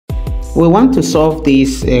we want to solve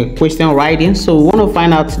this question writing. So we want to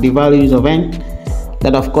find out the values of n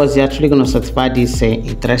that of course is actually going to satisfy this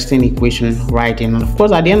interesting equation writing. And of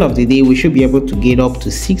course at the end of the day we should be able to get up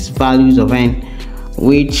to 6 values of n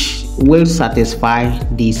which will satisfy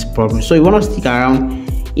this problem. So you want to stick around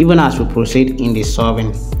even as we proceed in the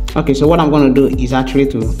solving. Okay, so what I'm going to do is actually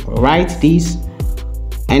to write this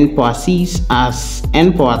n power 6 as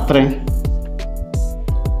n power 3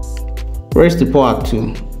 raised to power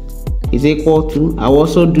 2 is equal to, I will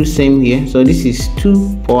also do same here, so this is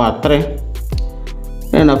 2 power 3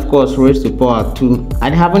 then of course raised to power 2. I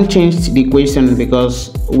haven't changed the equation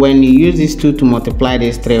because when you use this 2 to multiply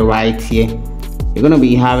this 3 right here, you're going to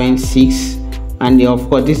be having 6, and of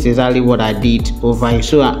course this is exactly what I did over here.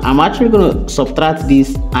 So I'm actually going to subtract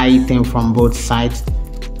this item from both sides.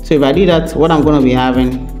 So if I do that, what I'm going to be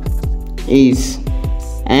having is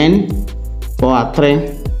n power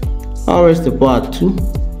 3 all raised to power 2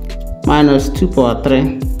 minus 2 power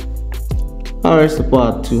 3 all raised to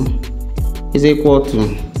power 2 is equal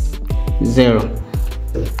to 0.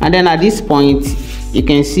 And then at this point you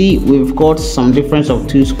can see we've got some difference of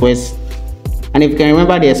 2 squares, and if you can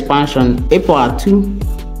remember the expansion, a power 2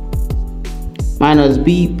 minus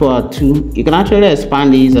b power 2, you can actually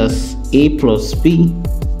expand these as a plus b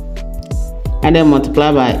and then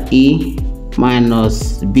multiply by a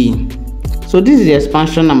minus b. So this is the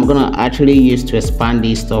expansion I'm gonna actually use to expand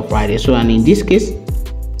this stuff right here. So, and in this case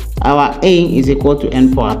our a is equal to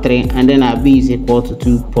n power 3 and then our b is equal to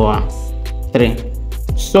 2 power 3.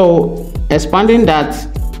 So expanding that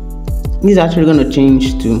is actually going to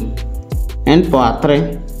change to n power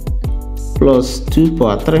 3 plus 2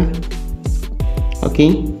 power 3, okay,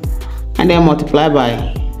 and then multiply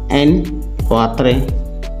by n power 3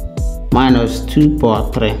 minus 2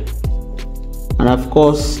 power 3, and of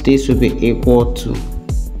course this will be equal to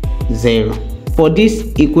 0. For this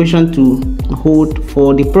equation to hold,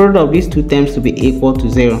 for the product of these two terms to be equal to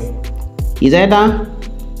 0, is either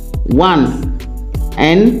 1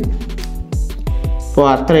 n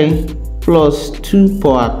power 3 plus 2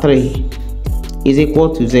 power 3 is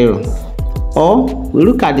equal to 0, or we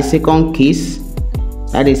look at the second case,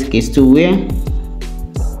 that is case 2, where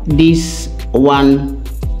this 1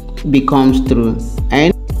 becomes true,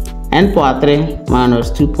 and n power 3 minus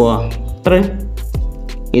 2 power 3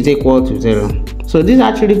 is equal to 0. So this is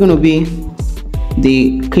actually going to be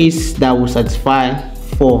the case that will satisfy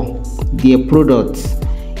for the product.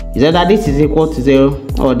 Is either this is equal to 0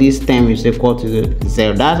 or this term is equal to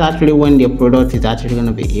 0. That's actually when the product is actually going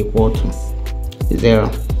to be equal to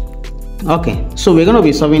 0. Okay, so we're going to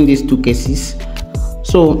be solving these two cases.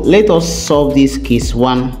 So let us solve this case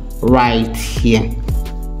 1 right here.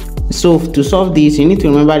 So to solve this, you need to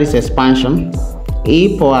remember this expansion,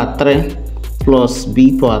 a power 3 plus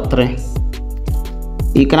b power 3.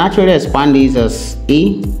 You can actually expand this as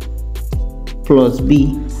a plus b,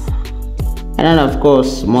 and then of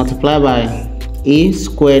course multiply by a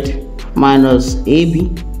squared minus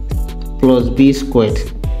ab plus b squared.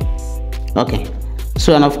 Okay,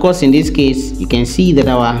 so and of course in this case you can see that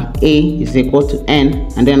our a is equal to n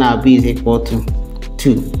and then our b is equal to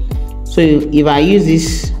 2. So if I use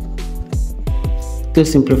this to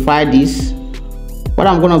simplify this, what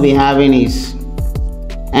I'm going to be having is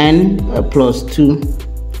n plus 2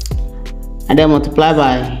 and then multiply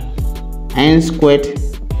by n squared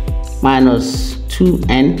minus 2n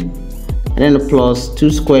and then plus 2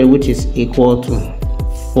 squared, which is equal to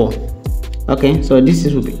 4. Okay, so this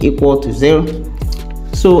will be equal to 0.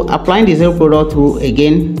 So applying the 0 product rule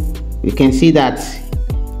again, we can see that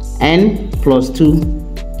n plus 2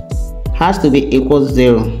 has to be equal to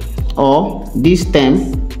 0, or this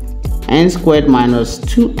term n squared minus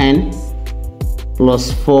 2n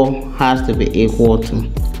plus 4 has to be equal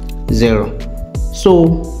to 0.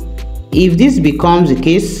 So if this becomes the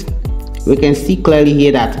case, we can see clearly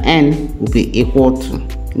here that n will be equal to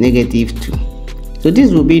 -2. So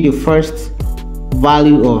this will be the first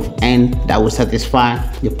value of n that will satisfy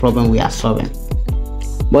the problem we are solving.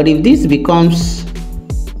 But if this becomes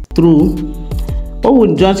true, what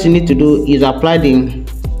we just need to do is apply the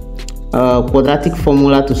quadratic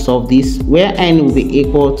formula to solve this, where n will be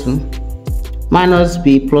equal to minus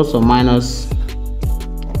b plus or minus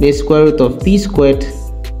the square root of b squared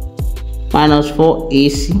minus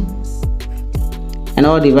 4ac and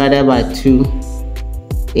all divided by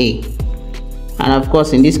 2a. And of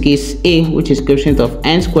course in this case a, which is coefficient of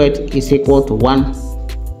n squared, is equal to 1,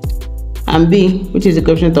 and b, which is the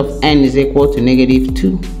coefficient of n, is equal to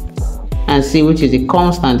 -2, and c, which is the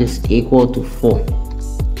constant, is equal to 4.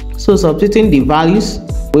 So substituting the values,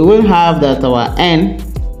 we will have that our n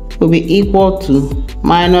will be equal to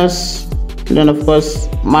minus and then of course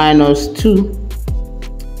minus 2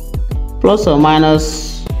 plus or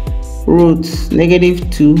minus root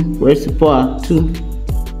negative 2 raised to the power 2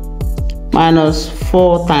 minus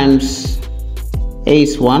 4 times a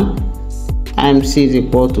is 1 times c is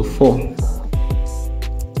equal to 4,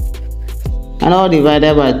 and all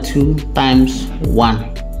divided by 2 times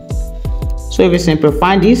 1. So if we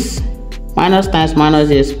simplify this, minus times minus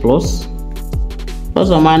is plus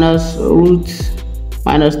or minus root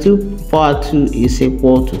minus 2 power 2 is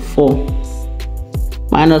equal to 4,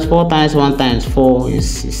 minus 4 times 1 times 4 is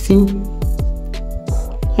 16,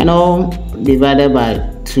 and all divided by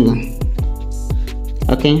 2.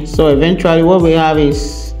 Okay, so eventually what we have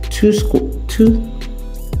is 2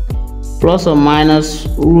 plus or minus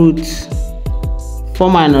root 4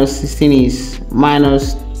 minus 16 is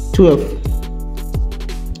minus 12,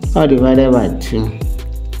 all divided by 2.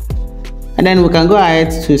 And then we can go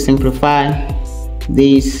ahead to simplify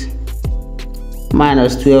this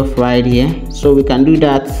minus 12 right here. So we can do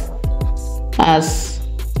that as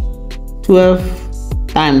 12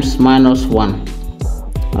 times minus 1.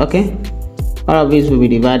 Okay, all of these will be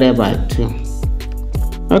divided by 2.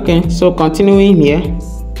 Okay, so continuing here,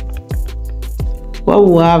 what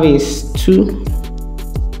we have is 2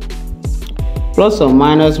 plus or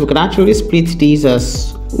minus, we can actually split these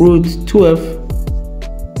as root 12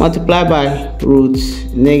 multiplied by root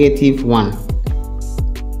negative 1,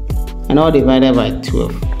 and all divided by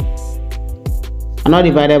 12, and all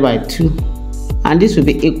divided by 2, and this will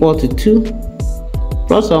be equal to 2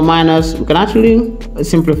 plus or minus, we can actually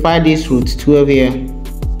simplify this root 12 here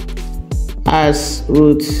as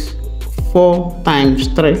root 4 times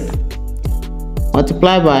 3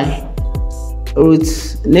 multiplied by root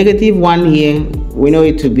negative 1 here, we know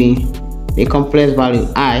it to be the complex value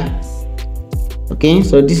I. Okay,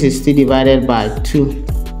 so this is still divided by 2,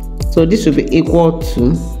 so this will be equal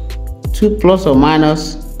to 2 plus or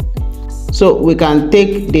minus, so we can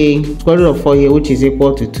take the square root of 4 here, which is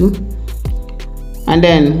equal to 2, and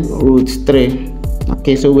then root 3.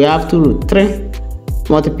 Okay, so we have 2 root 3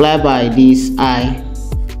 multiplied by this I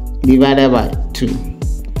divided by 2.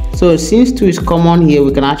 So since 2 is common here,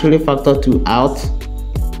 we can actually factor 2 out.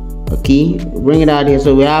 Okay, bring it out here,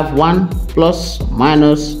 so we have 1 plus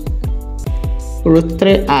minus root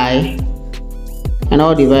 3i, and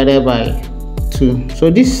all divided by 2. So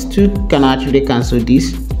this 2 can actually cancel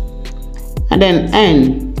this, and then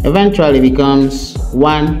n eventually becomes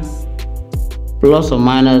 1 plus or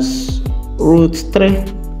minus root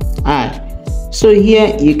 3i. So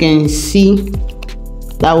here you can see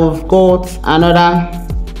that we've got another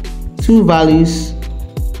 2 values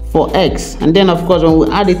for x, and then of course when we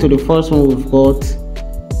add it to the first one, we've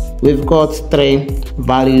got 3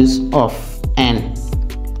 values of n.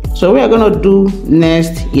 So what we are going to do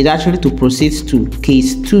next is actually to proceed to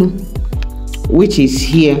case 2, which is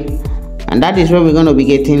here, and that is where we're going to be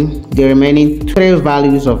getting the remaining 3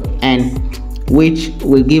 values of n, which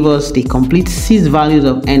will give us the complete 6 values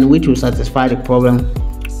of n, which will satisfy the problem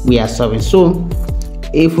we are solving. So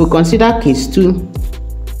if we consider case 2,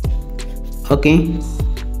 okay,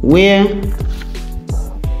 where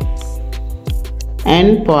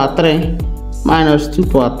n power 3 minus 2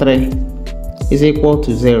 power 3 is equal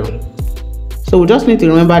to 0. So we just need to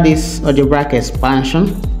remember this algebraic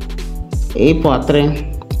expansion, a power 3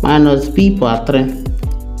 minus b power 3. You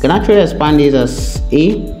can actually expand this as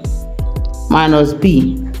a minus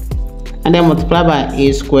b, and then multiply by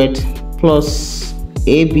a squared plus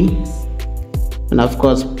ab, and of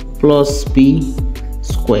course plus b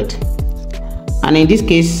squared. And in this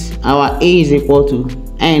case, our a is equal to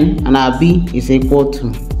n and our b is equal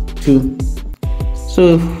to 2.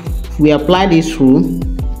 So if we apply this rule,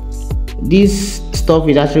 this stuff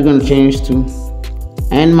is actually going to change to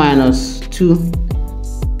n minus 2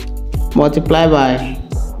 multiplied by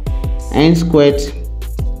n squared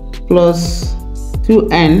plus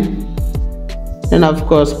 2n, then of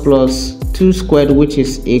course plus 2 squared, which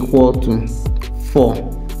is equal to 4.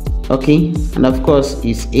 Okay, and of course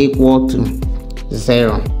is equal to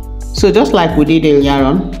 0. So just like we did earlier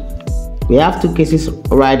on, we have 2 cases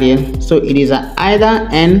right here. So it is either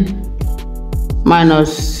n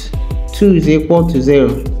minus 2 is equal to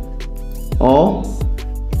 0, or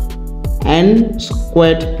n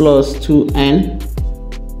squared plus 2n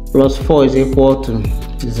plus 4 is equal to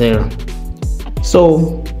 0.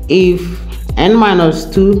 So if n minus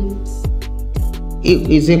 2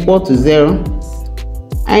 is equal to 0,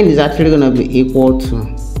 n is actually going to be equal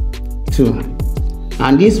to 2,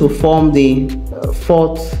 and this will form the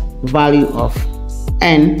 4th value of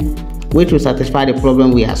n, which will satisfy the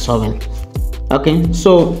problem we are solving. Okay,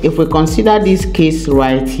 so if we consider this case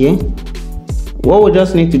right here, what we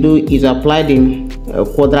just need to do is apply the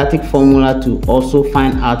quadratic formula to also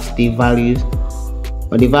find out the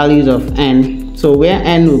values of n. So where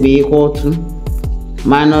n will be equal to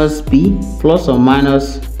minus b plus or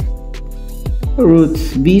minus root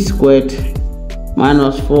b squared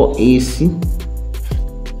minus 4ac,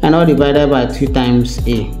 and all divided by 2 times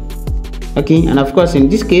a. Okay, and of course in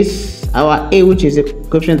this case our a, which is the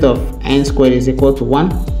coefficient of n squared, is equal to 1,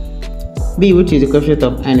 b, which is the coefficient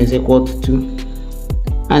of n, is equal to 2,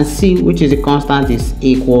 and c, which is the constant, is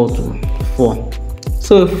equal to 4.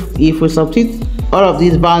 So if we substitute all of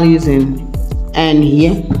these values in n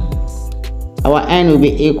here, our n will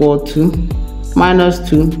be equal to minus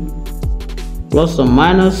 2 plus or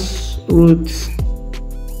minus root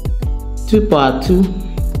 2 power 2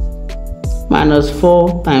 minus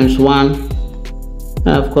 4 times 1, and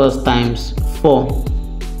of course times 4,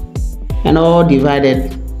 and all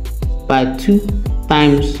divided by 2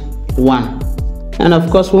 times 1. And of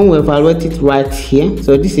course when we evaluate it right here,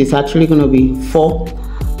 so this is actually going to be 4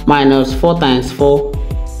 minus 4 times 4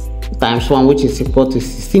 times 1, which is equal to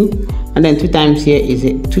 16, and then 2 times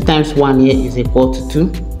 1 here is equal to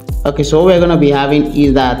 2. Okay, so what we're going to be having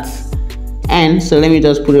is that n, so let me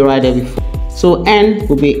just put it right there before. So n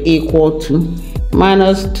will be equal to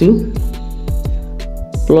minus 2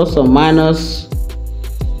 plus or minus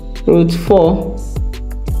root 4,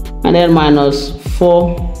 and then minus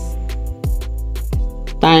 4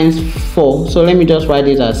 times 4. So let me just write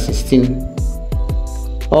it as 16,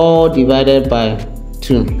 all divided by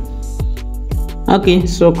 2. Okay,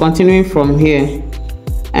 so continuing from here,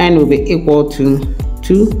 n will be equal to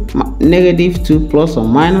negative 2 plus or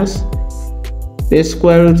minus the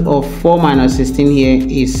square root of 4 minus 16 here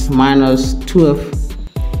is minus 12,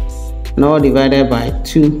 and all divided by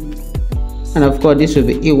 2. And of course this will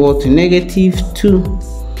be equal to negative 2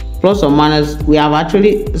 plus or minus, we have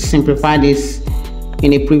actually simplified this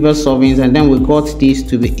in a previous solvings, and then we got this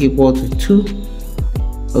to be equal to 2,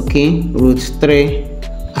 okay, root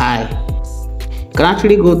 3i. You can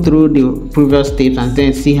actually go through the previous steps and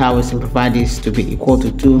then see how we simplify this to be equal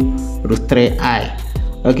to 2 root 3i.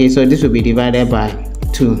 Okay, so this will be divided by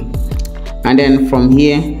 2, and then from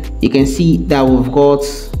here you can see that we've got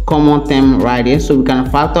common term right here, so we can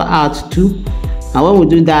factor out 2, and when we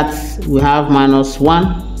do that we have minus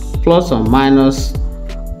 1 plus or minus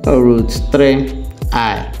root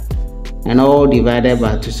 3i, and all divided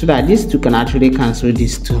by 2, so that these two can actually cancel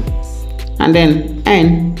these 2, and then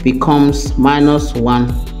n becomes minus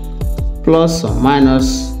 1 plus or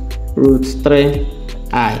minus root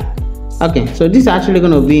 3i. Okay, so this is actually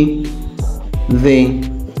going to be the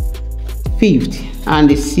 5th and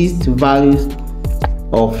the 6th values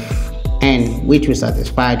of n, which will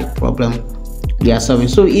satisfy the problem we are solving.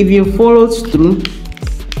 So if you followed through,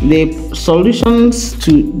 the solutions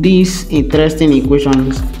to these interesting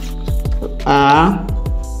equations are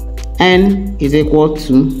n is equal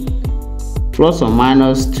to plus or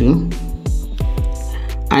minus 2,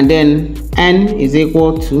 and then n is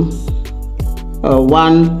equal to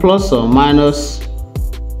 1 plus or minus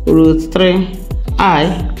root 3i,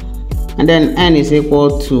 and then n is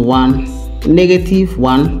equal to negative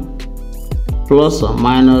 1 plus or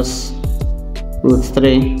minus root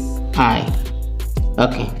 3i.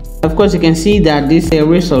 Okay, of course you can see that this is a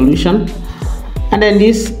real solution, and then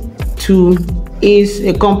this 2 is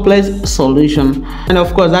a complex solution, and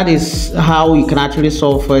of course that is how you can actually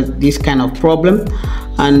solve for this kind of problem.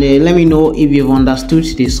 And let me know if you've understood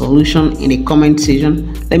the solution in the comment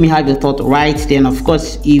section. Let me have your thought right there. And of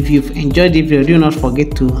course, if you've enjoyed the video, do not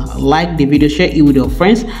forget to like the video, share it with your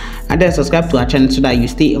friends, and then subscribe to our channel so that you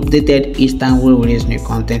stay updated each time we release new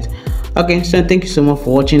content. Okay, so thank you so much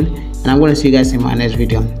for watching, and I'm going to see you guys in my next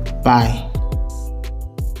video. Bye.